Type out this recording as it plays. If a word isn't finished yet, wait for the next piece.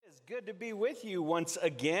Good to be with you once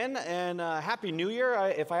again, and Happy New Year.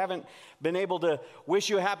 If I haven't been able to wish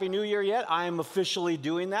you a Happy New Year yet, I am officially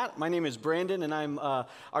doing that. My name is Brandon, and I'm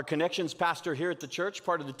our Connections pastor here at the church,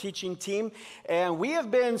 part of the teaching team. And we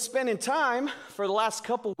have been spending time for the last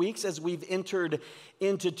couple weeks as we've entered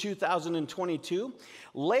into 2022,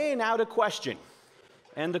 laying out a question.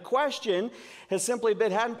 And the question has simply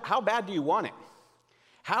been, how bad do you want it?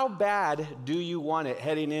 How bad do you want it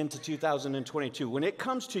heading into 2022? When it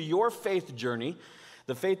comes to your faith journey,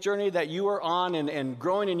 the faith journey that you are on and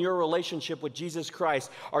growing in your relationship with Jesus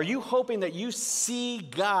Christ, are you hoping that you see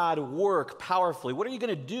God work powerfully? What are you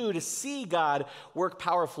going to do to see God work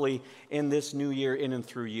powerfully in this new year in and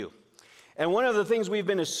through you? And one of the things we've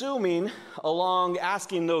been assuming along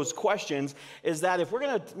asking those questions is that if we're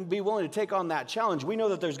going to be willing to take on that challenge, we know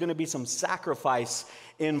that there's going to be some sacrifice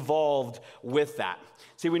involved with that.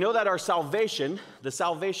 See, we know that our salvation, the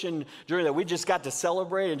salvation journey that we just got to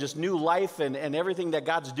celebrate and just new life and everything that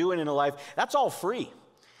God's doing in a life, that's all free.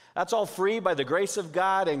 That's all free by the grace of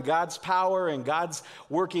God and God's power and God's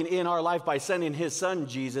working in our life by sending his son,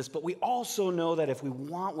 Jesus. But we also know that if we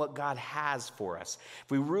want what God has for us,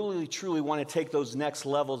 if we really, truly want to take those next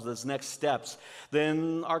levels, those next steps,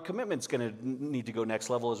 then our commitment's going to need to go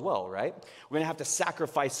next level as well, right? We're going to have to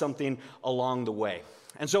sacrifice something along the way.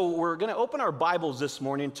 And so we're going to open our Bibles this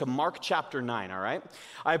morning to Mark chapter 9, all right?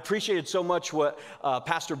 I appreciated so much what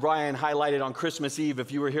Pastor Brian highlighted on Christmas Eve,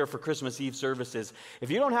 if you were here for Christmas Eve services.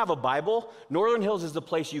 If you don't have a Bible, Northern Hills is the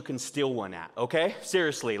place you can steal one at, okay?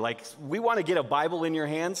 Seriously, we want to get a Bible in your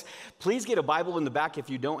hands. Please get a Bible in the back if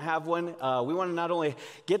you don't have one. We want to not only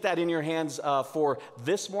get that in your hands for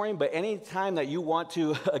this morning, but any time that you want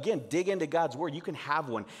to, again, dig into God's Word, you can have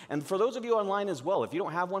one. And for those of you online as well, if you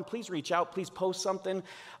don't have one, please reach out, please post something.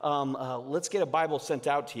 Let's get a Bible sent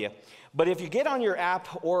out to you. But if you get on your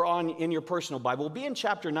app or in your personal Bible, we'll be in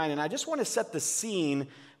chapter 9, and I just want to set the scene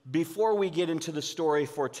before we get into the story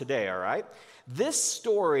for today, all right? This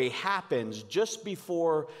story happens just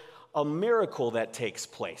before a miracle that takes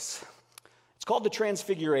place. It's called the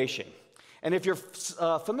Transfiguration. And if you're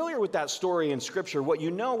familiar with that story in Scripture,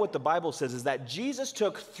 what the Bible says is that Jesus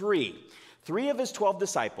took three of his 12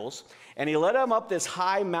 disciples, and he led them up this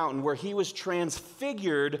high mountain where he was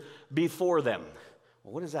transfigured before them.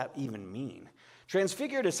 Well, what does that even mean?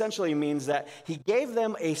 Transfigured essentially means that he gave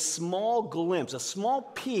them a small glimpse, a small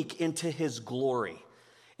peek into his glory,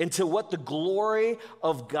 into what the glory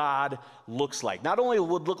of God looks like. Not only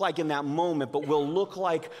would look like in that moment, but will look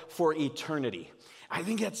like for eternity. I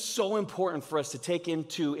think that's so important for us to take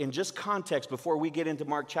into in just context before we get into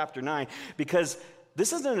Mark chapter 9, because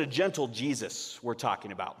this isn't a gentle Jesus we're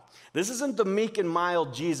talking about. This isn't the meek and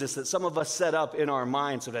mild Jesus that some of us set up in our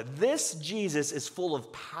minds, so that this Jesus is full of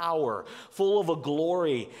power, full of a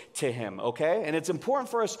glory to him, okay? And it's important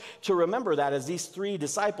for us to remember that as these three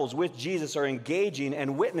disciples with Jesus are engaging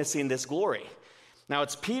and witnessing this glory. Now,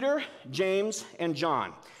 it's Peter, James, and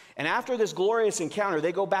John. And after this glorious encounter,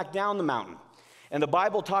 they go back down the mountain. And the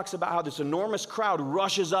Bible talks about how this enormous crowd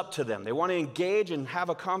rushes up to them. They want to engage and have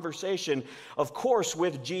a conversation, of course,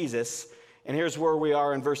 with Jesus. And here's where we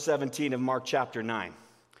are in verse 17 of Mark chapter 9.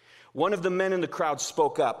 One of the men in the crowd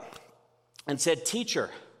spoke up and said, "Teacher,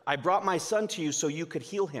 I brought my son to you so you could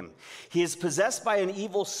heal him. He is possessed by an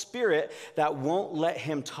evil spirit that won't let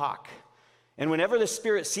him talk. And whenever the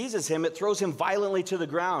spirit seizes him, it throws him violently to the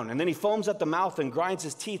ground. And then he foams at the mouth and grinds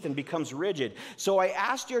his teeth and becomes rigid. So I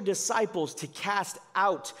asked your disciples to cast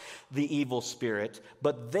out the evil spirit,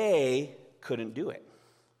 but they couldn't do it."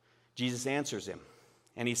 Jesus answers him,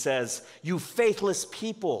 and he says, "You faithless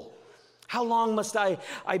people, how long must I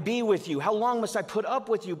be with you? How long must I put up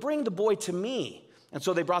with you? Bring the boy to me." And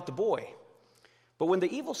so they brought the boy. But when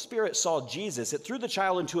the evil spirit saw Jesus, it threw the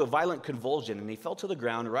child into a violent convulsion, and he fell to the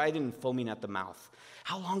ground, writhing and foaming at the mouth.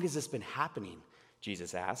 "How long has this been happening?"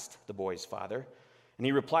 Jesus asked the boy's father. And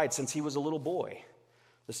he replied, "Since he was a little boy.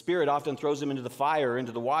 The spirit often throws him into the fire or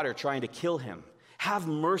into the water, trying to kill him. Have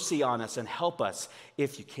mercy on us and help us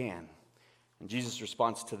if you can." And Jesus'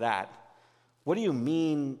 response to that, "What do you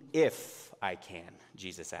mean, if I can?"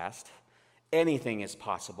 Jesus asked. "Anything is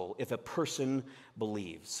possible if a person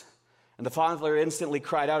believes." And the father instantly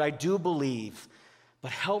cried out, "I do believe,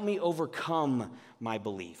 but help me overcome my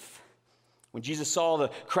belief." When Jesus saw the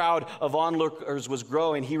crowd of onlookers was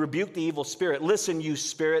growing, he rebuked the evil spirit. "Listen, you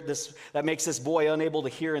spirit that makes this boy unable to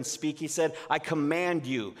hear and speak," he said, "I command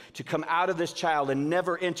you to come out of this child and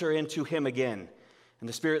never enter into him again." And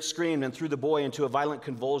the spirit screamed and threw the boy into a violent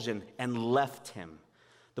convulsion and left him.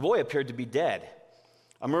 The boy appeared to be dead.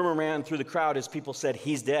 A murmur ran through the crowd as people said,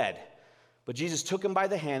 "He's dead." But Jesus took him by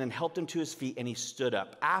the hand and helped him to his feet, and he stood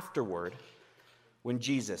up. Afterward, when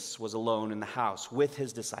Jesus was alone in the house with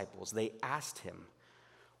his disciples, they asked him,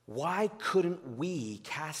 "Why couldn't we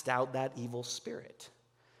cast out that evil spirit?"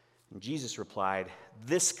 And Jesus replied,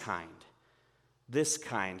 This kind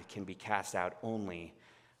can be cast out only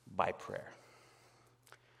by prayer."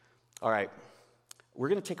 All right, we're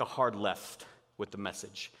going to take a hard left with the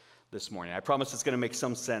message this morning. I promise it's going to make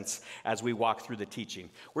some sense as we walk through the teaching.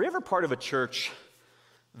 Were you ever part of a church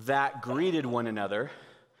that greeted one another,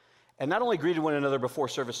 and not only greeted one another before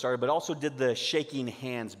service started, but also did the shaking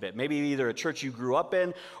hands bit? Maybe either a church you grew up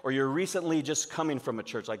in, or you're recently just coming from a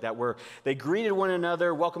church like that, where they greeted one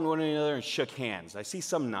another, welcomed one another, and shook hands. I see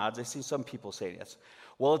some nods. I see some people saying yes.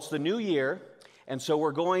 Well, it's the new year, and so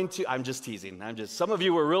we're going to, I'm just teasing. Some of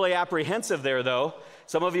you were really apprehensive there, though.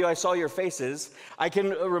 Some of you, I saw your faces. I can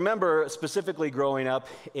remember specifically growing up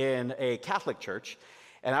in a Catholic church,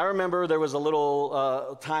 and I remember there was a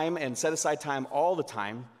little time and set aside time all the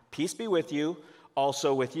time. Peace be with you,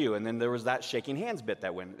 also with you. And then there was that shaking hands bit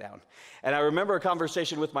that went down. And I remember a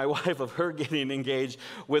conversation with my wife of her getting engaged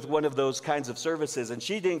with one of those kinds of services. And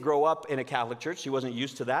she didn't grow up in a Catholic church. She wasn't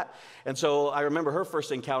used to that. And so I remember her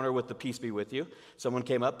first encounter with the peace be with you. Someone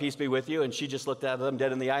came up, peace be with you, and she just looked at them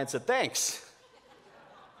dead in the eye and said, "Thanks."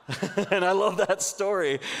 And I love that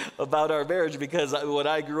story about our marriage, because what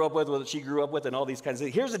I grew up with, what she grew up with, and all these kinds of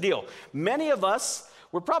things. Here's the deal. Many of us,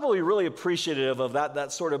 we're probably really appreciative of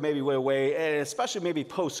that sort of maybe way, and especially maybe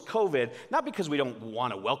post-COVID, not because we don't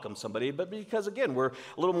want to welcome somebody, but because, again, we're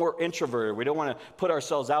a little more introverted. We don't want to put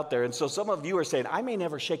ourselves out there. And so some of you are saying, "I may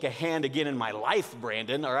never shake a hand again in my life,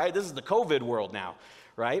 Brandon," all right? This is the COVID world now,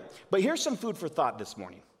 right? But here's some food for thought this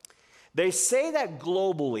morning. They say that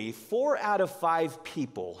globally, 4 out of 5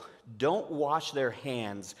 people don't wash their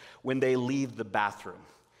hands when they leave the bathroom.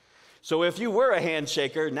 So if you were a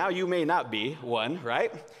handshaker, now you may not be one,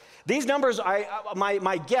 right? These numbers,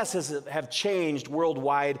 my guess have changed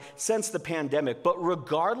worldwide since the pandemic. But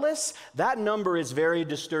regardless, that number is very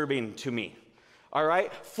disturbing to me. All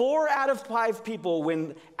right? 4 out of 5 people,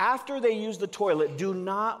 after they use the toilet, do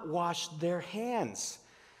not wash their hands.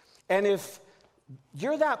 And if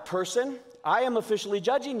you're that person, I am officially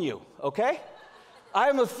judging you, okay? I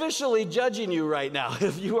am officially judging you right now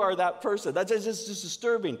if you are that person. That's just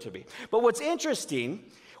disturbing to me. But what's interesting,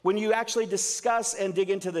 when you actually discuss and dig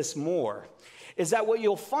into this more, is that what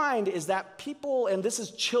you'll find is that people, and this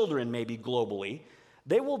is children maybe globally,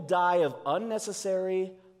 they will die of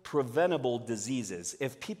unnecessary, preventable diseases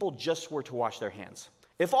if people just were to wash their hands.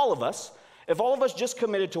 If all of us just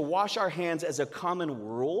committed to wash our hands as a common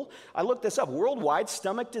rule, I looked this up, worldwide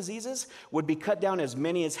stomach diseases would be cut down as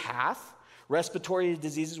many as half. Respiratory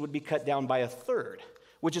diseases would be cut down by 1/3,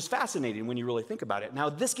 which is fascinating when you really think about it. Now,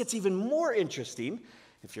 this gets even more interesting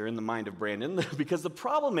if you're in the mind of Brandon, because the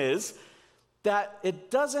problem is that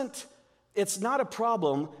it's not a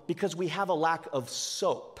problem because we have a lack of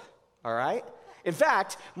soap, all right? In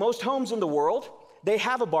fact, most homes in the world, they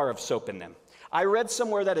have a bar of soap in them. I read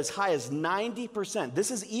somewhere that as high as 90%,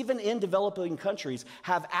 this is even in developing countries,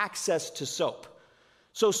 have access to soap.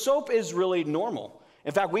 So soap is really normal.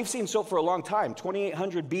 In fact, we've seen soap for a long time.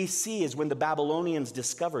 2800 BC is when the Babylonians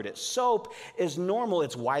discovered it. Soap is normal.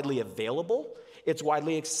 It's widely available. It's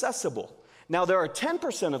widely accessible. Now, there are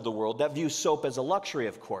 10% of the world that view soap as a luxury,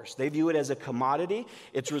 of course. They view it as a commodity.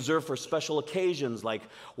 It's reserved for special occasions like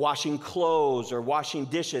washing clothes or washing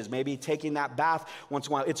dishes, maybe taking that bath once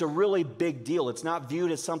in a while. It's a really big deal. It's not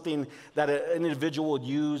viewed as something that an individual would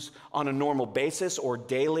use on a normal basis or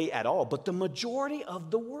daily at all. But the majority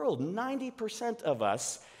of the world, 90% of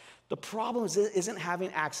us, the problem isn't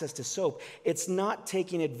having access to soap. It's not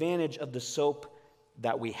taking advantage of the soap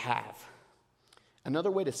that we have.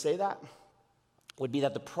 Another way to say that would be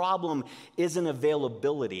that the problem isn't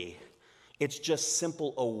availability, it's just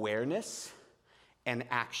simple awareness and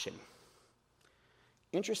action.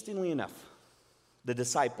 Interestingly enough, the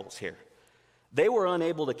disciples here, they were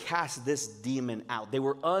unable to cast this demon out. They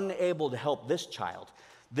were unable to help this child.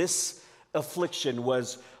 This affliction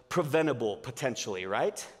was preventable potentially,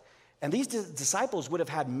 right? And these disciples would have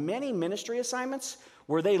had many ministry assignments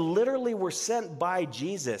where they literally were sent by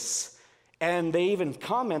Jesus. And they even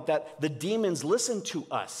comment that the demons listen to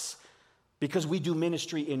us because we do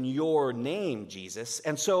ministry in your name, Jesus.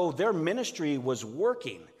 And so their ministry was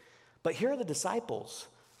working. But here are the disciples,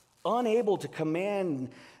 unable to command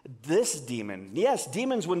this demon. Yes,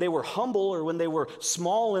 demons when they were humble or when they were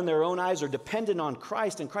small in their own eyes or dependent on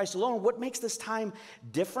Christ and Christ alone. What makes this time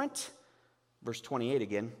different? Verse 28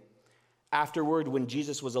 again. Afterward, when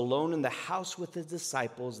Jesus was alone in the house with his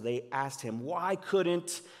disciples, they asked him, "Why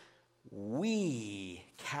couldn't we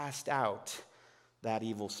cast out that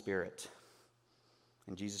evil spirit?"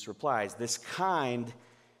 And Jesus replies, this kind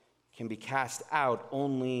can be cast out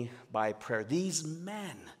only by prayer. These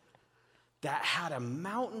men that had a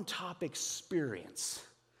mountaintop experience,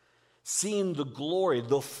 seeing the glory,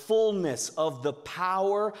 the fullness of the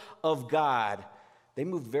power of God, they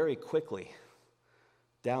moved very quickly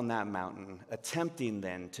down that mountain, attempting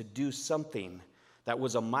then to do something that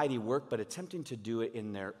was a mighty work, but attempting to do it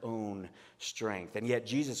in their own strength. And yet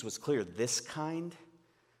Jesus was clear, this kind,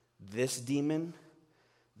 this demon,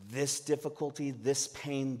 this difficulty, this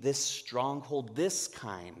pain, this stronghold, this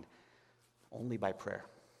kind, only by prayer.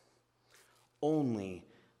 Only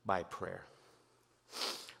by prayer.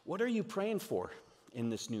 What are you praying for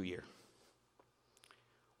in this new year?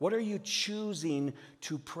 What are you choosing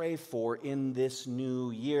to pray for in this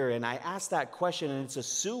new year? And I ask that question, and it's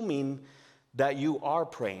assuming that you are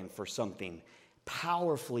praying for something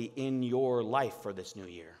powerfully in your life for this new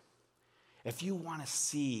year. If you want to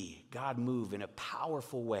see God move in a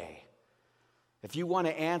powerful way, if you want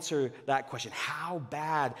to answer that question, how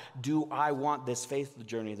bad do I want this faith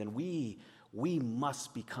journey, then we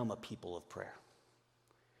must become a people of prayer.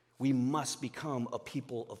 We must become a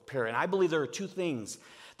people of prayer. And I believe there are two things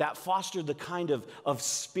that foster the kind of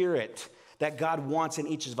spirit that God wants in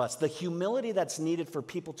each of us. The humility that's needed for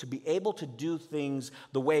people to be able to do things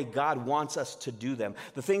the way God wants us to do them.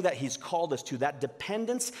 The thing that he's called us to, that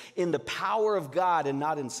dependence in the power of God and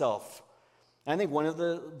not in self. And I think one of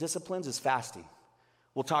the disciplines is fasting.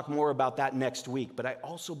 We'll talk more about that next week. But I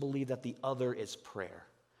also believe that the other is prayer.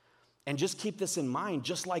 And just keep this in mind,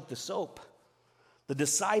 just like the soap. The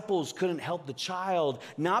disciples couldn't help the child,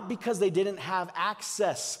 not because they didn't have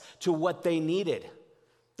access to what they needed.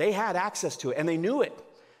 They had access to it, and they knew it.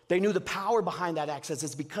 They knew the power behind that access.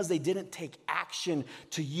 It's because they didn't take action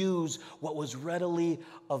to use what was readily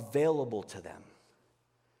available to them.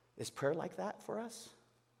 Is prayer like that for us?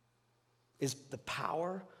 Is the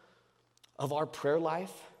power of our prayer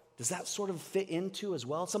life, does that sort of fit into as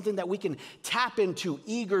well? Something that we can tap into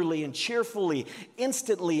eagerly and cheerfully,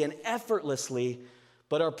 instantly and effortlessly,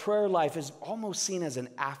 but our prayer life is almost seen as an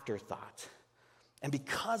afterthought. And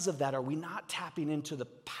because of that, are we not tapping into the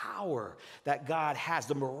power that God has,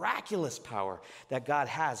 the miraculous power that God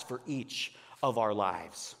has for each of our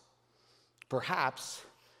lives? Perhaps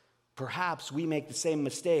we make the same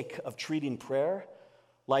mistake of treating prayer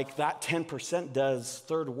like that 10% does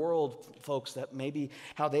third world folks, that maybe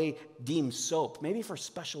how they deem soap, maybe for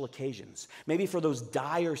special occasions, maybe for those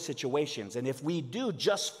dire situations. And if we do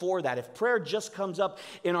just for that, if prayer just comes up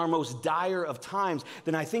in our most dire of times,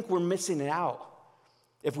 then I think we're missing it out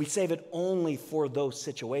if we save it only for those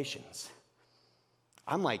situations.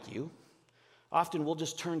 I'm like you. Often we'll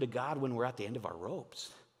just turn to God when we're at the end of our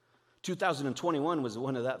ropes. 2021 was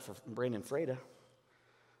one of that for Brandon Freda.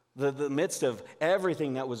 The midst of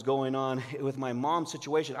everything that was going on with my mom's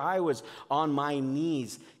situation, I was on my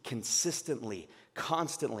knees consistently,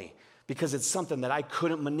 constantly, because it's something that I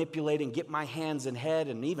couldn't manipulate and get my hands and head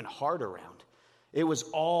and even heart around. It was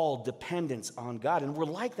all dependence on God. And we're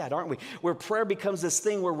like that, aren't we? Where prayer becomes this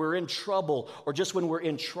thing where we're in trouble or just when we're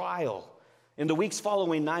in trial. In the weeks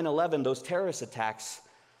following 9/11, those terrorist attacks,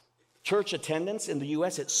 church attendance in the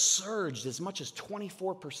U.S., it surged as much as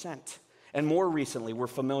 24%. And more recently, we're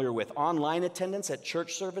familiar with online attendance at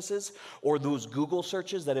church services or those Google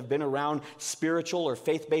searches that have been around spiritual or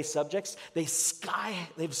faith-based subjects. They've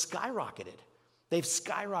skyrocketed. They've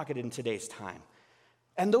skyrocketed in today's time.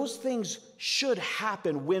 And those things should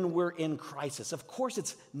happen when we're in crisis. Of course,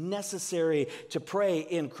 it's necessary to pray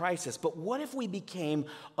in crisis. But what if we became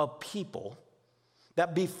a people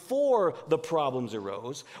that before the problems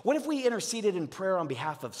arose, what if we interceded in prayer on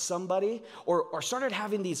behalf of somebody or started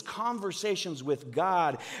having these conversations with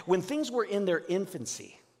God when things were in their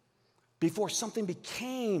infancy, before something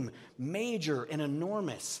became major and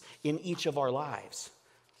enormous in each of our lives?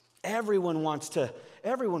 Everyone wants to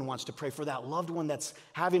pray for that loved one that's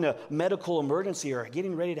having a medical emergency or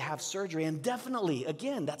getting ready to have surgery. And definitely,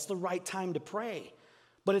 again, that's the right time to pray.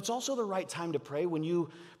 But it's also the right time to pray when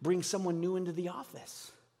you bring someone new into the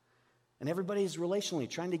office. And everybody's relationally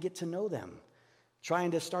trying to get to know them,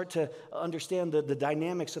 trying to start to understand the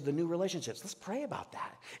dynamics of the new relationships. Let's pray about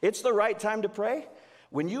that. It's the right time to pray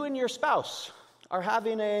when you and your spouse are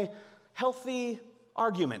having a healthy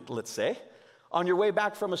argument, let's say, on your way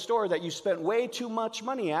back from a store that you spent way too much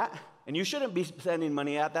money at, and you shouldn't be spending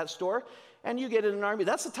money at that store, and you get in an argument.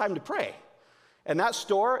 That's the time to pray. And that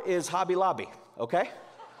store is Hobby Lobby, okay?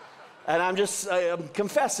 And I'm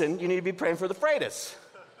confessing, you need to be praying for the Freitas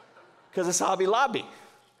because it's Hobby Lobby.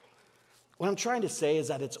 What I'm trying to say is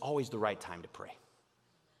that it's always the right time to pray.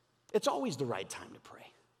 It's always the right time to pray.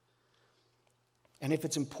 And if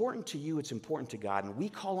it's important to you, it's important to God. And we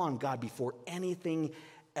call on God before anything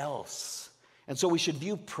else. And so we should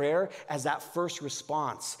view prayer as that first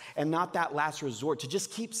response and not that last resort. To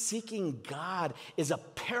just keep seeking God is a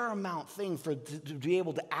paramount thing to be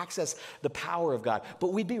able to access the power of God.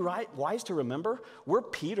 But we'd be wise to remember, we're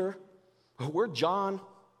Peter, we're John,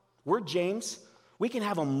 we're James. We can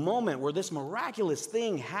have a moment where this miraculous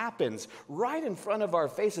thing happens right in front of our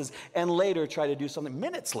faces and later try to do something,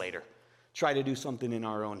 minutes later, try to do something in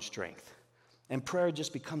our own strength. And prayer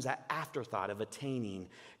just becomes that afterthought of attaining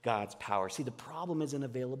God's power. See, the problem isn't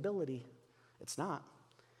availability. It's not.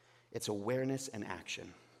 It's awareness and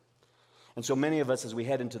action. And so many of us, as we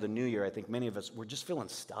head into the new year, I think many of us, we're just feeling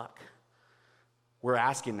stuck. We're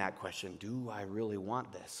asking that question, do I really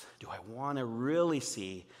want this? Do I want to really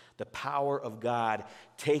see the power of God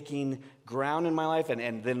taking ground in my life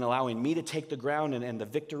and then allowing me to take the ground and the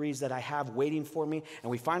victories that I have waiting for me? And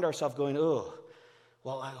we find ourselves going, oh,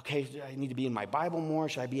 well, okay, I need to be in my Bible more.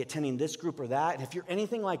 Should I be attending this group or that? And if you're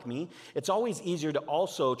anything like me, it's always easier to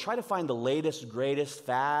also try to find the latest, greatest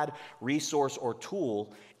fad, resource, or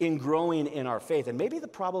tool in growing in our faith. And maybe the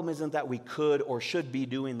problem isn't that we could or should be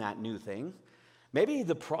doing that new thing. Maybe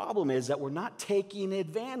the problem is that we're not taking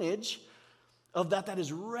advantage of that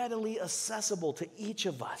is readily accessible to each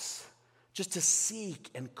of us, just to seek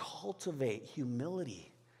and cultivate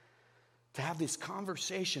humility, to have this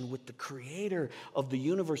conversation with the creator of the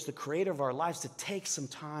universe, the creator of our lives, to take some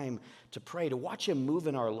time to pray, to watch him move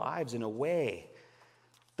in our lives in a way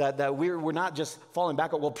that we're not just falling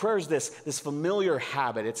back. Well, prayer is this familiar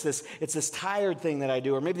habit. It's this tired thing that I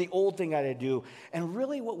do, or maybe the old thing that I do. And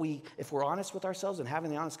really if we're honest with ourselves and having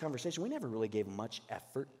the honest conversation, we never really gave much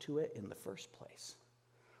effort to it in the first place.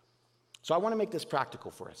 So I want to make this practical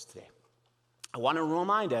for us today. I want to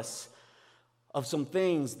remind us of some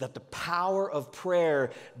things that the power of prayer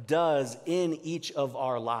does in each of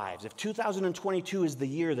our lives. If 2022 is the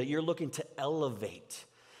year that you're looking to elevate,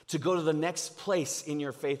 to go to the next place in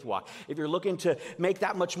your faith walk, if you're looking to make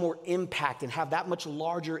that much more impact and have that much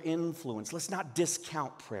larger influence, let's not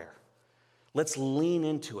discount prayer. Let's lean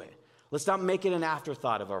into it. Let's not make it an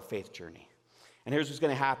afterthought of our faith journey. And here's what's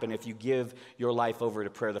going to happen if you give your life over to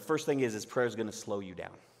prayer. The first thing is prayer is going to slow you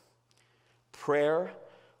down. Prayer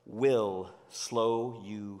will slow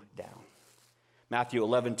you down. Matthew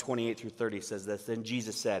 11:28-30 says this. Then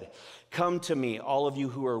Jesus said, "Come to me, all of you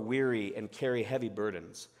who are weary and carry heavy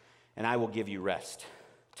burdens, and I will give you rest.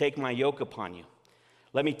 Take my yoke upon you.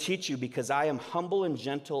 Let me teach you, because I am humble and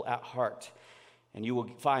gentle at heart, and you will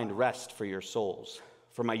find rest for your souls.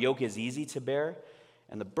 For my yoke is easy to bear,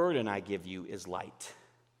 and the burden I give you is light."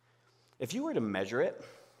 If you were to measure it,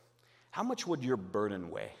 how much would your burden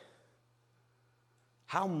weigh?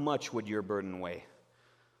 How much would your burden weigh?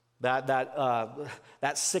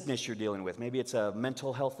 That sickness you're dealing with, maybe it's a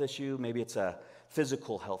mental health issue, maybe it's a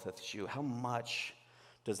physical health issue. How much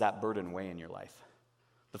does that burden weigh in your life?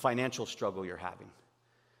 The financial struggle you're having.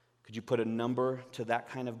 Could you put a number to that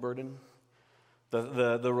kind of burden?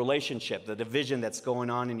 The relationship, the division that's going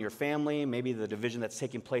on in your family, maybe the division that's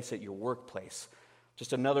taking place at your workplace.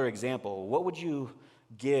 Just another example. What would you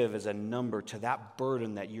give as a number to that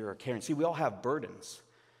burden that you're carrying? See, we all have burdens.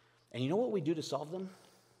 And you know what we do to solve them?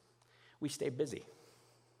 We stay busy.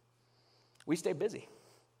 We stay busy.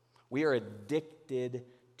 We are addicted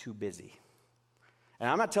to busy. And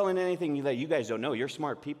I'm not telling anything that you guys don't know. You're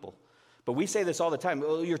smart people. But we say this all the time.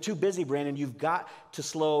 Oh, you're too busy, Brandon. You've got to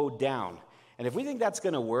slow down. And if we think that's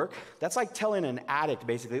going to work, that's like telling an addict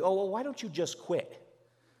basically, oh, well, why don't you just quit?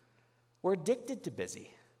 We're addicted to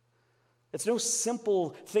busy. It's no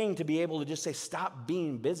simple thing to be able to just say, stop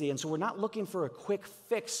being busy. And so we're not looking for a quick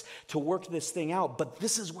fix to work this thing out. But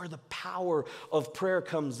this is where the power of prayer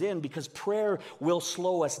comes in, because prayer will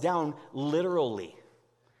slow us down literally,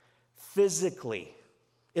 physically.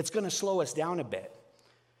 It's going to slow us down a bit.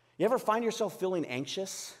 You ever find yourself feeling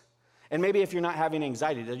anxious? And maybe if you're not having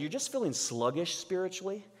anxiety, you're just feeling sluggish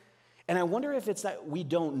spiritually. And I wonder if it's that we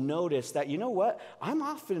don't notice that, you know what? I'm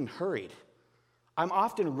often hurried. I'm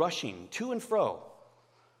often rushing to and fro.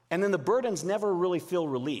 And then the burdens never really feel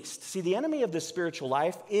released. See, the enemy of this spiritual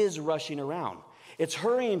life is rushing around. It's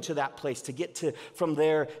hurrying to that place to get from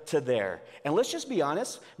there to there. And let's just be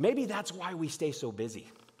honest, maybe that's why we stay so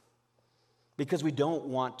busy. Because we don't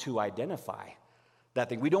want to identify that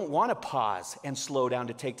thing. We don't want to pause and slow down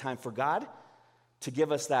to take time for God to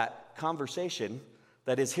give us that conversation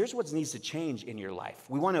that is, here's what needs to change in your life.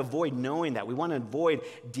 We want to avoid knowing that. We want to avoid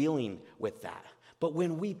dealing with that. But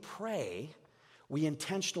when we pray, we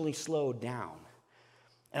intentionally slow down.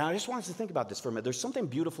 And I just want us to think about this for a minute. There's something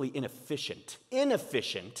beautifully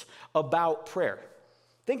inefficient about prayer.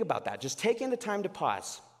 Think about that. Just taking the time to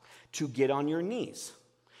pause, to get on your knees,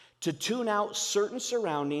 to tune out certain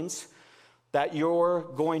surroundings that you're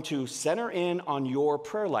going to center in on your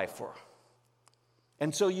prayer life for.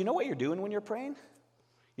 And so you know what you're doing when you're praying?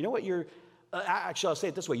 You know what you're, actually I'll say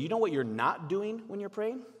it this way, you know what you're not doing when you're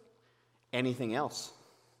praying? Anything else.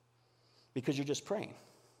 Because you're just praying.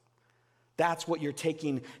 That's what you're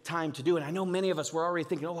taking time to do. And I know many of us were already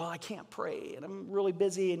thinking, oh, well, I can't pray, and I'm really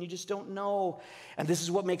busy, and you just don't know. And this is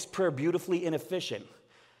what makes prayer beautifully inefficient.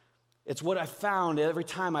 It's what I found every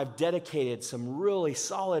time I've dedicated some really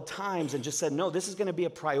solid times and just said, no, this is going to be a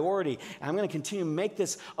priority. And I'm going to continue to make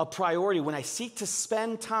this a priority. When I seek to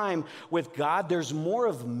spend time with God, there's more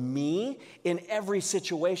of me in every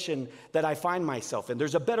situation that I find myself in.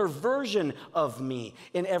 There's a better version of me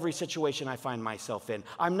in every situation I find myself in.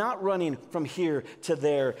 I'm not running from here to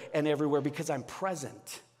there and everywhere because I'm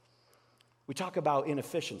present. We talk about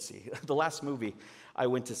inefficiency. The last movie I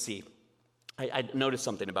went to see, I noticed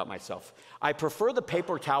something about myself. I prefer the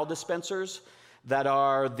paper towel dispensers that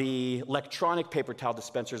are the electronic paper towel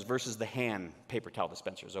dispensers versus the hand paper towel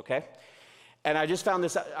dispensers, okay? And I just found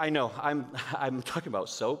this, I know, I'm talking about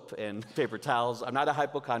soap and paper towels. I'm not a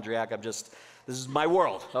hypochondriac, this is my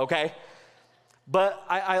world, okay? But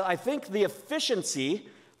I think the efficiency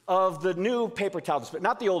of the new paper towel dispensers,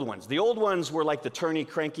 not the old ones. The old ones were like the turny,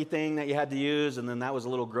 cranky thing that you had to use, and then that was a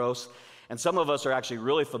little gross. And some of us are actually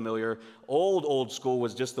really familiar. Old school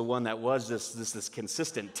was just the one that was this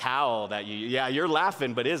consistent towel that you're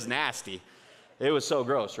laughing, but is nasty. It was so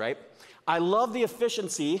gross, right? I love the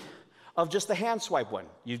efficiency of just the hand swipe one.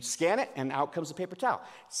 You scan it, and out comes the paper towel.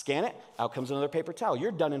 Scan it, out comes another paper towel.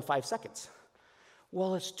 You're done in 5 seconds.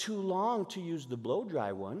 Well, it's too long to use the blow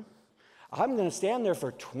dry one. I'm going to stand there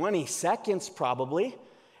for 20 seconds probably.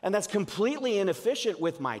 And that's completely inefficient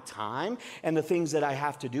with my time and the things that I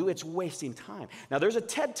have to do. It's wasting time. Now, there's a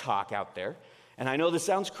TED Talk out there, and I know this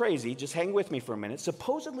sounds crazy. Just hang with me for a minute.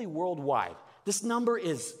 Supposedly worldwide, this number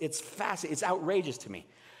it's fascinating. It's outrageous to me.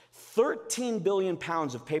 13 billion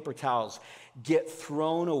pounds of paper towels get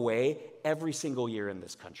thrown away every single year in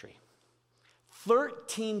this country.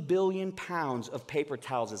 13 billion pounds of paper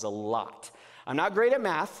towels is a lot. I'm not great at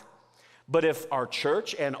math, but if our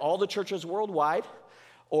church and all the churches worldwide,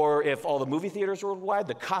 or if all the movie theaters worldwide,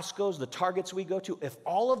 the Costco's, the Targets we go to, if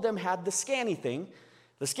all of them had the scanny thing,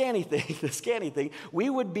 we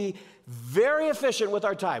would be very efficient with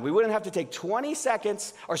our time. We wouldn't have to take 20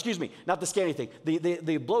 seconds, or excuse me, not the scanny thing,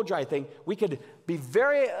 the blow dry thing. We could be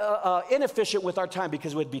very inefficient with our time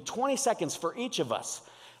because it would be 20 seconds for each of us.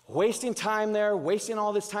 Wasting time there, wasting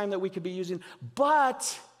all this time that we could be using,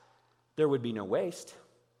 but there would be no waste.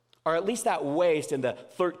 Or at least that waste in the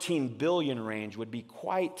 13 billion range would be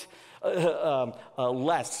quite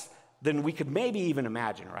less than we could maybe even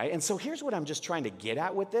imagine, right? And so here's what I'm just trying to get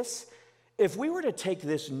at with this. If we were to take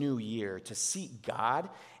this new year to seek God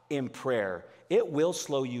in prayer, it will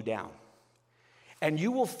slow you down. And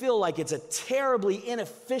you will feel like it's a terribly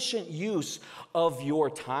inefficient use of your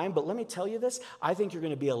time. But let me tell you this, I think you're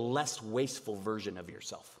going to be a less wasteful version of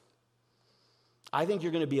yourself. I think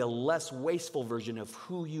you're going to be a less wasteful version of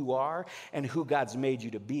who you are and who God's made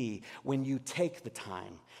you to be when you take the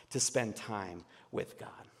time to spend time with God.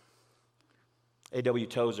 A.W.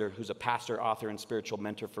 Tozer, who's a pastor, author, and spiritual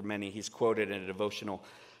mentor for many, he's quoted in a devotional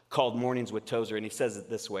called Mornings with Tozer, and he says it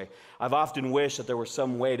this way: I've often wished that there were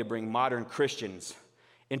some way to bring modern Christians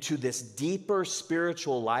into this deeper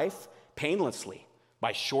spiritual life painlessly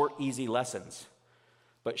by short, easy lessons.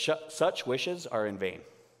 But such wishes are in vain.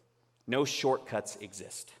 No shortcuts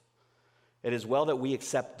exist. It is well that we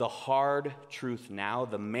accept the hard truth now.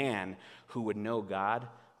 The man who would know God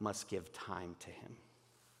must give time to him.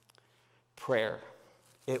 Prayer,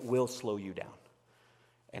 it will slow you down,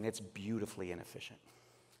 and it's beautifully inefficient.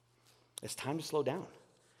 It's time to slow down.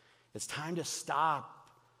 It's time to stop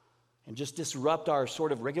and just disrupt our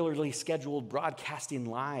sort of regularly scheduled broadcasting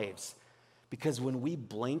lives, because when we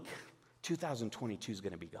blink, 2022 is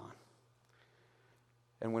going to be gone.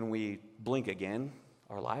 And when we blink again,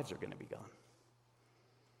 our lives are going to be gone.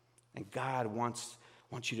 And God wants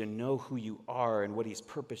you to know who you are and what he's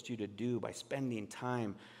purposed you to do by spending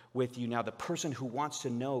time with you. Now, the person who wants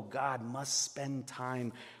to know God must spend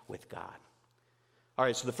time with God. All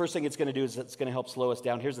right, so the first thing it's going to do is it's going to help slow us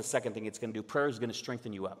down. Here's the second thing it's going to do. Prayer is going to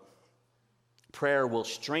strengthen you up. Prayer will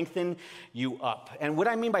strengthen you up. And what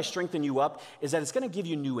I mean by strengthen you up is that it's going to give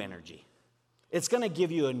you new energy. It's going to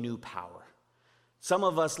give you a new power. Some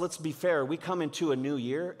of us, let's be fair, we come into a new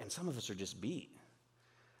year and some of us are just beat.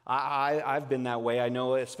 I've been that way. I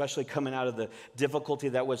know, especially coming out of the difficulty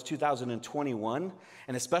that was 2021,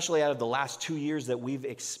 and especially out of the last 2 years that we've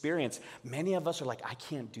experienced, many of us are like, I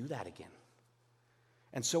can't do that again.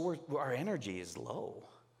 And so our energy is low.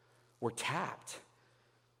 We're tapped.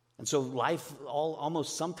 And so life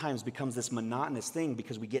almost sometimes becomes this monotonous thing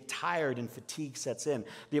because we get tired and fatigue sets in.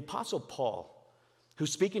 The Apostle Paul,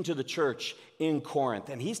 who's speaking to the church in Corinth,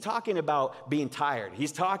 and he's talking about being tired.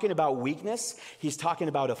 He's talking about weakness. He's talking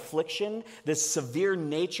about affliction, this severe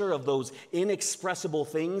nature of those inexpressible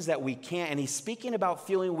things that we can't. And he's speaking about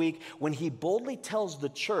feeling weak when he boldly tells the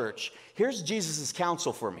church, here's Jesus'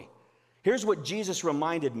 counsel for me. Here's what Jesus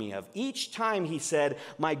reminded me of. Each time he said,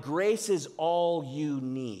 my grace is all you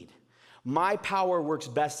need. My power works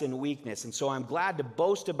best in weakness, and so I'm glad to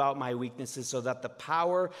boast about my weaknesses so that the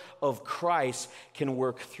power of Christ can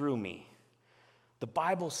work through me. The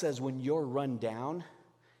Bible says when you're run down,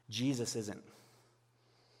 Jesus isn't.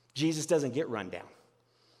 Jesus doesn't get run down.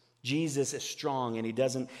 Jesus is strong, and he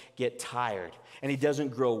doesn't get tired, and he doesn't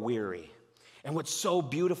grow weary. And what's so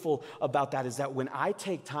beautiful about that is that when I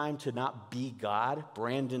take time to not be God,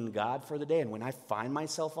 Brandon God for the day, and when I find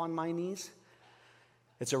myself on my knees,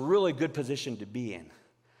 it's a really good position to be in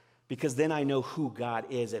because then I know who God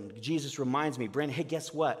is. And Jesus reminds me, Brandon, hey,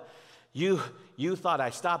 guess what? You thought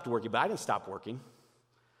I stopped working, but I didn't stop working.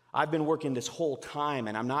 I've been working this whole time,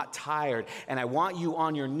 and I'm not tired, and I want you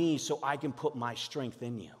on your knees so I can put my strength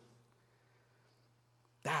in you.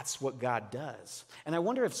 That's what God does. And I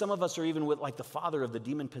wonder if some of us are even with like the father of the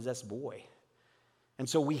demon-possessed boy. And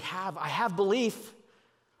so I have belief.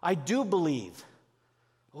 I do believe.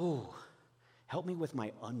 Oh, help me with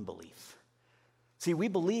my unbelief. See, we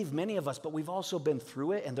believe, many of us, but we've also been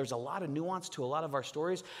through it, and there's a lot of nuance to a lot of our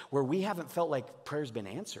stories where we haven't felt like prayer's been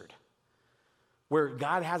answered, where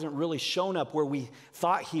God hasn't really shown up where we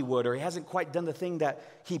thought he would, or he hasn't quite done the thing that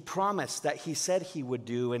he promised, that he said he would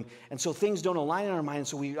do, and so things don't align in our mind,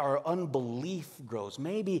 so our unbelief grows.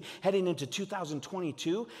 Maybe heading into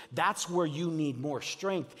 2022, that's where you need more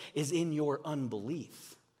strength, is in your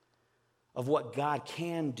unbelief of what God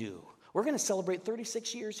can do. We're going to celebrate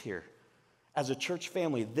 36 years here as a church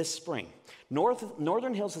family this spring.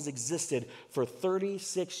 Northern Hills has existed for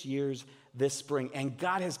 36 years this spring, and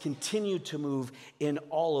God has continued to move in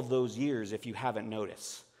all of those years, if you haven't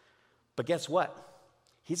noticed. But guess what?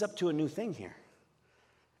 He's up to a new thing here.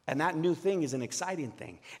 And that new thing is an exciting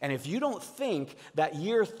thing. And if you don't think that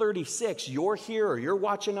year 36, you're here or you're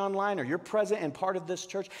watching online or you're present and part of this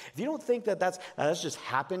church, if you don't think that that's just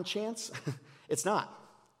happen chance, it's not.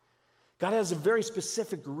 God has a very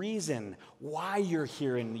specific reason why you're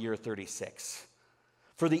here in year 36.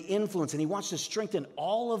 For the influence, and he wants to strengthen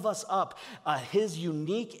all of us up, his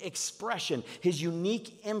unique expression, his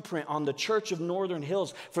unique imprint on the Church of Northern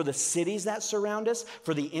Hills, for the cities that surround us,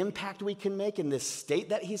 for the impact we can make in this state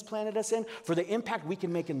that he's planted us in, for the impact we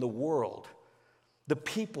can make in the world. The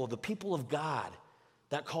people of God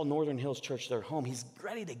that call Northern Hills Church their home. He's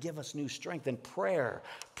ready to give us new strength, and prayer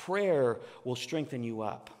will strengthen you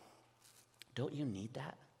up. Don't you need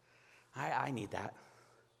that? I need that.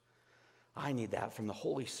 I need that from the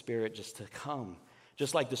Holy Spirit just to come.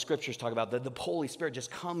 Just like the scriptures talk about, the Holy Spirit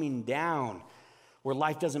just coming down where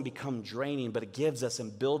life doesn't become draining, but it gives us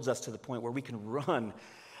and builds us to the point where we can run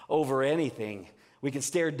over anything. We can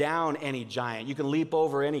stare down any giant. You can leap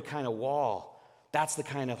over any kind of wall. That's the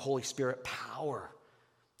kind of Holy Spirit power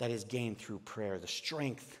that is gained through prayer, the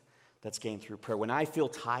strength that's gained through prayer. When I feel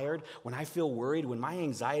tired, when I feel worried, when my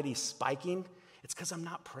anxiety is spiking, it's because I'm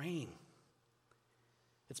not praying.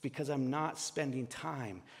 It's because I'm not spending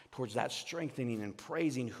time towards that strengthening and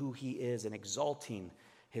praising who he is and exalting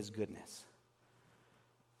his goodness.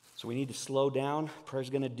 So we need to slow down. Prayer's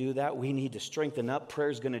going to do that. We need to strengthen up.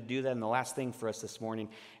 Prayer's going to do that. And the last thing for us this morning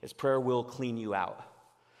is prayer will clean you out.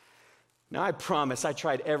 Now, I promise I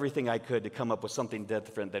tried everything I could to come up with something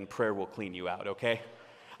different than prayer will clean you out, okay?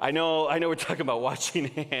 I know we're talking about washing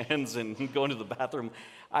hands and going to the bathroom.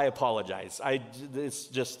 I apologize. It's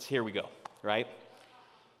just, here we go, right?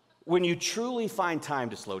 When you truly find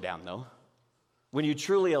time to slow down, though, when you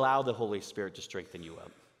truly allow the Holy Spirit to strengthen you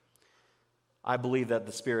up, I believe that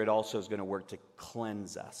the Spirit also is going to work to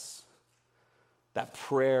cleanse us. That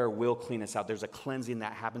prayer will clean us out. There's a cleansing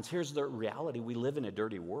that happens. Here's the reality. We live in a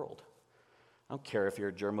dirty world. I don't care if you're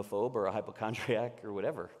a germaphobe or a hypochondriac or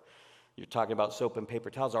whatever. You're talking about soap and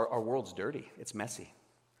paper towels. Our world's dirty. It's messy.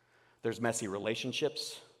 There's messy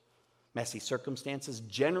relationships, messy circumstances.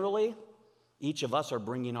 Generally, each of us are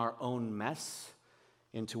bringing our own mess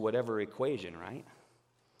into whatever equation, right?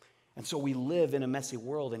 And so we live in a messy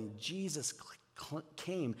world, and Jesus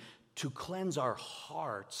came to cleanse our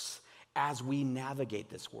hearts as we navigate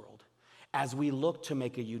this world, as we look to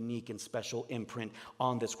make a unique and special imprint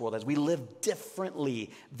on this world, as we live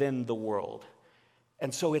differently than the world.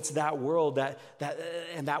 And so it's that world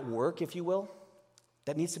and that work, if you will,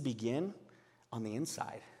 that needs to begin on the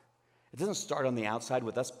inside. It doesn't start on the outside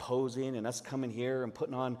with us posing and us coming here and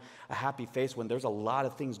putting on a happy face when there's a lot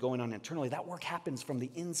of things going on internally. That work happens from the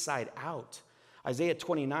inside out. Isaiah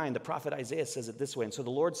 29, the prophet Isaiah says it this way. And so the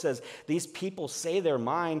Lord says, these people say they're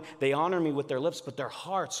mine, they honor me with their lips, but their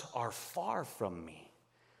hearts are far from me.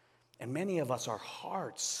 And many of us, our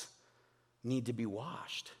hearts need to be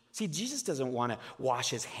washed. See, Jesus doesn't want to wash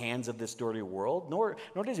his hands of this dirty world, nor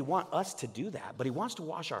does he want us to do that, but he wants to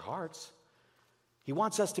wash our hearts. He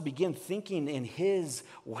wants us to begin thinking in his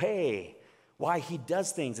way, why he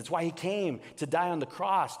does things. It's why he came to die on the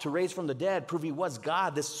cross, to raise from the dead, prove he was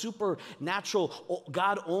God. This supernatural,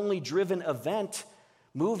 God-only driven event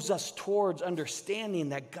moves us towards understanding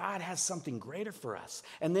that God has something greater for us.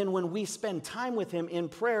 And then when we spend time with him in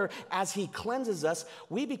prayer, as he cleanses us,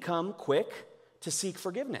 we become quick to seek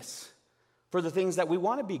forgiveness for the things that we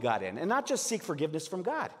want to be God in. And not just seek forgiveness from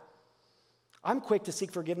God. I'm quick to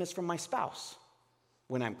seek forgiveness from my spouse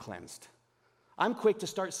when I'm cleansed. I'm quick to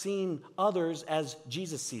start seeing others as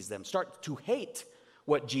Jesus sees them, start to hate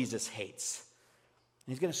what Jesus hates.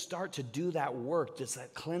 And he's going to start to do that work, just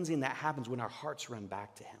that cleansing that happens when our hearts run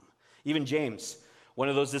back to him. Even James, one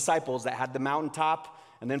of those disciples that had the mountaintop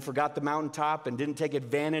and then forgot the mountaintop and didn't take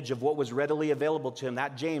advantage of what was readily available to him,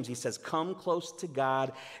 that James, he says, come close to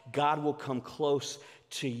God, God will come close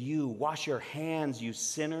to you. Wash your hands, you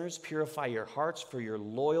sinners. Purify your hearts, for your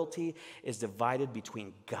loyalty is divided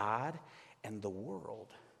between God and the world.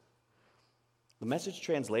 The Message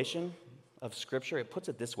translation of Scripture, it puts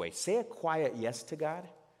it this way. Say a quiet yes to God,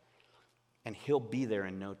 and he'll be there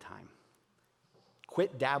in no time.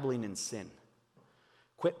 Quit dabbling in sin.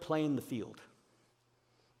 Quit playing the field.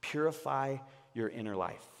 Purify your inner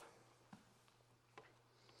life.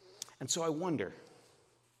 And so I wonder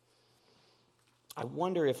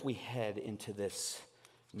if we head into this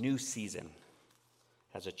new season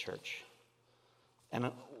as a church.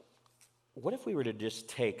 And what if we were to just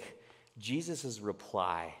take Jesus'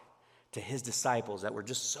 reply to his disciples that were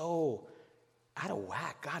just so out of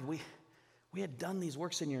whack? God, we had done these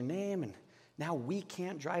works in your name, and now we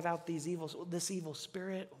can't drive out this evil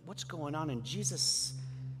spirit. What's going on? And Jesus'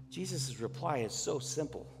 reply is so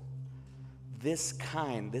simple. This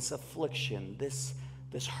affliction, this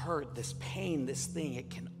hurt, this pain, this thing, it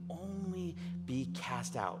can only be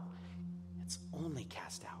cast out. It's only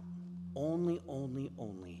cast out. Only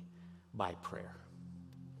by prayer.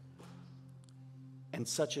 And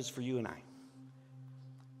such is for you and I.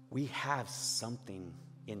 We have something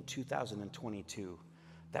in 2022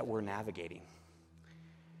 that we're navigating.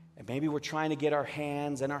 And maybe we're trying to get our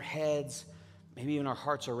hands and our heads, maybe even our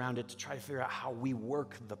hearts around it to try to figure out how we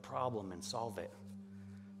work the problem and solve it.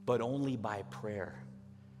 But only by prayer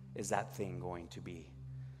is that thing going to be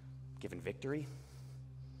given victory,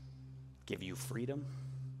 give you freedom,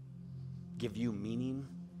 give you meaning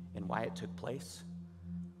in why it took place.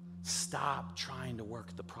 Stop trying to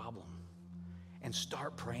work the problem and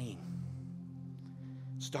start praying.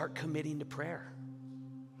 Start committing to prayer.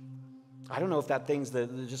 I don't know if that thing's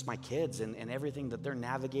just my kids and everything that they're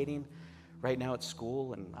navigating right now at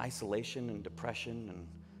school, and isolation and depression and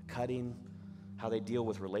cutting, how they deal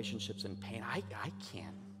with relationships and pain. I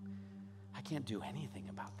can't do anything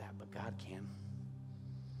about that, but God can.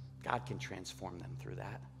 God can transform them through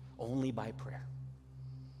that only by prayer.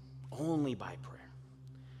 Only by prayer.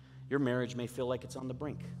 Your marriage may feel like it's on the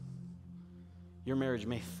brink. Your marriage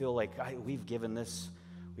may feel like we've given this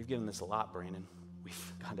a lot, Brandon.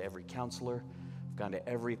 We've gone to every counselor, we've gone to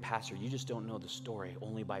every pastor. You just don't know the story.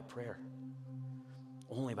 Only by prayer.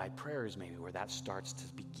 Only by prayer is maybe where that starts to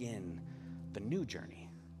begin the new journey,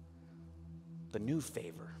 the new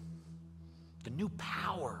favor, the new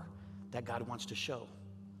power that God wants to show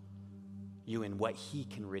you in what he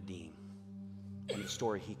can redeem and the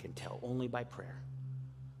story he can tell. Only by prayer.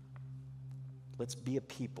 Let's be a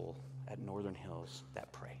people at Northern Hills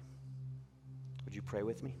that pray. Would you pray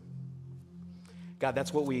with me? God,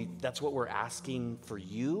 that's what we're asking for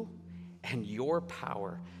you and your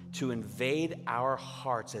power to invade our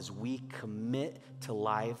hearts as we commit to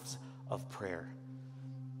lives of prayer.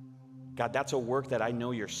 God, that's a work that I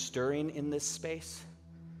know you're stirring in this space.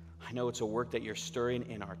 I know it's a work that you're stirring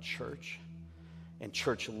in our church and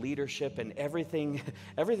church leadership and everything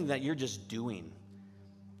that you're just doing.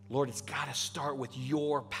 Lord, it's got to start with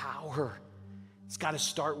your power. It's got to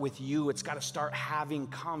start with you. It's got to start having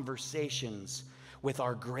conversations with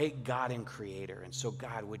our great God and Creator. And so,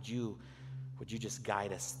 God, would you would you just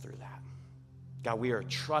guide us through that? God, we are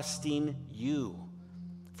trusting you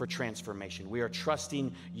for transformation. We are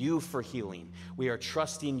trusting you for healing. We are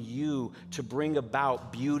trusting you to bring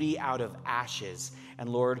about beauty out of ashes. And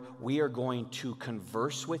Lord, we are going to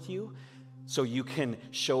converse with you so you can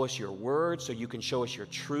show us your word, so you can show us your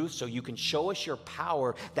truth, so you can show us your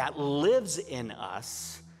power that lives in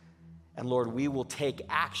us. And Lord, we will take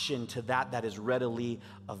action to that is readily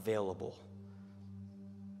available.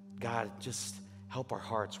 God, just help our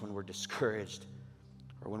hearts when we're discouraged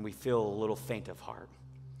or when we feel a little faint of heart.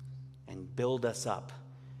 And build us up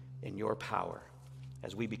in your power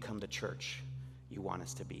as we become the church you want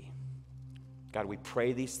us to be. God, we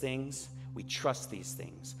pray these things. We trust these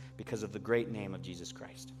things because of the great name of Jesus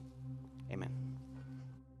Christ. Amen.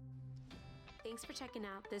 Thanks for checking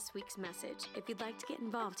out this week's message. If you'd like to get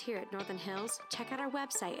involved here at Northern Hills, check out our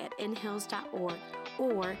website at inhills.org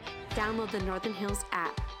or download the Northern Hills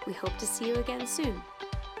app. We hope to see you again soon.